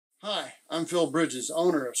Hi, I'm Phil Bridges,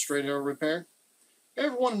 owner of Straight Arrow Repair.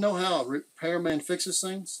 Ever want to know how a repairman fixes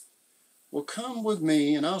things? Well, come with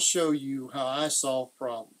me and I'll show you how I solve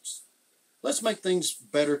problems. Let's make things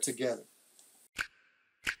better together.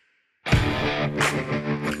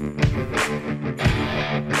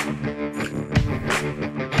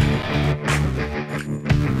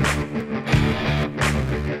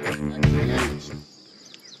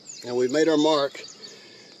 Now we've made our mark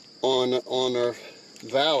on our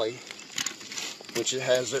valley, which it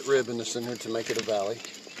has that rib in the center to make it a valley.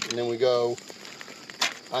 And then we go,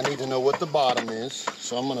 I need to know what the bottom is,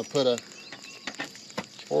 so I'm going to put a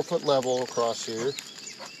 4-foot level across here,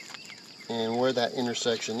 and where that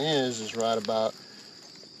intersection is right about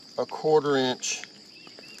a 1/4 inch,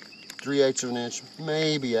 3/8 of an inch,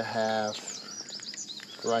 maybe a half,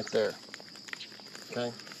 right there.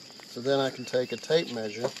 Okay, so then I can take a tape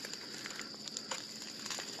measure.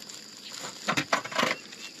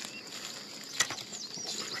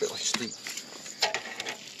 It's really steep.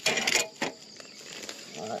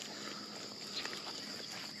 Alright.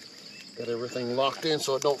 Got everything locked in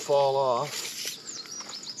so it don't fall off.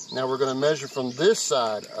 Now we're going to measure from this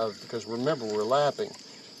side because remember we're lapping,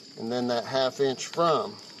 and then that 1/2 inch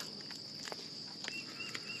from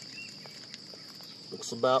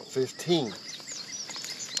looks about 15.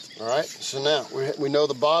 Alright, so now we know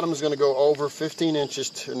the bottom is going to go over 15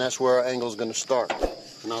 inches, and that's where our angle is going to start.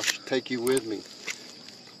 And I'll take you with me.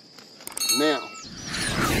 Now,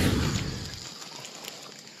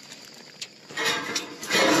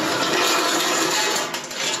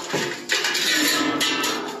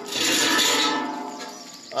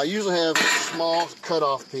 I usually have a small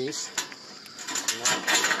cutoff piece,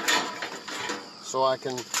 so I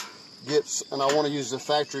can get, and I want to use the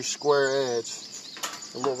factory square edge.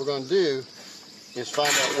 And what we're going to do is find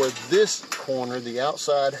out where this corner, the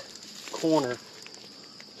outside corner,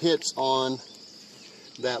 hits on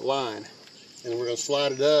that line. And we're going to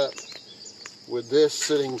slide it up with this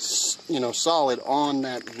sitting, solid on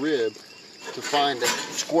that rib to find a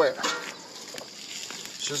square.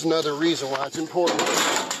 It's just another reason why it's important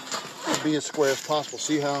to be as square as possible.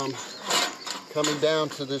 See how I'm coming down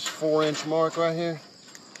to this 4-inch mark right here?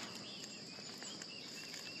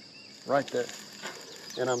 Right there.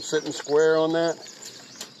 And I'm sitting square on that.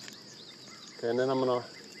 Okay, and then I'm going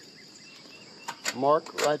to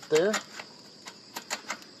mark right there.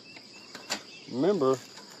 Remember,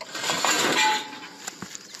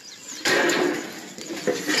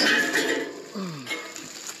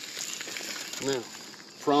 now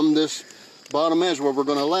from this bottom edge where we're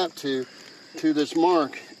going to lap to this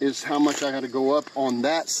mark is how much I got to go up on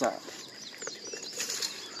that side.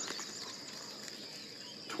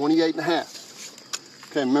 28.5.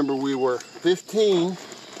 Okay, remember we were 15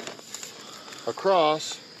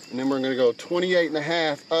 across, and then we're going to go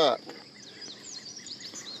 28.5 up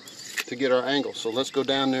to get our angle. So let's go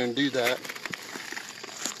down there and do that.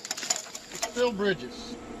 It's Phil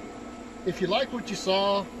Bridges. If you like what you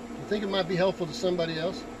saw, you think it might be helpful to somebody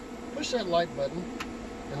else, push that like button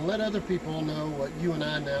and let other people know what you and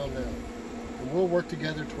I now know. And we'll work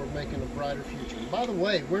together toward making a brighter future. And by the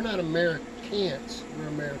way, we're not Americans, we're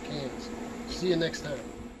Americans. See you next time.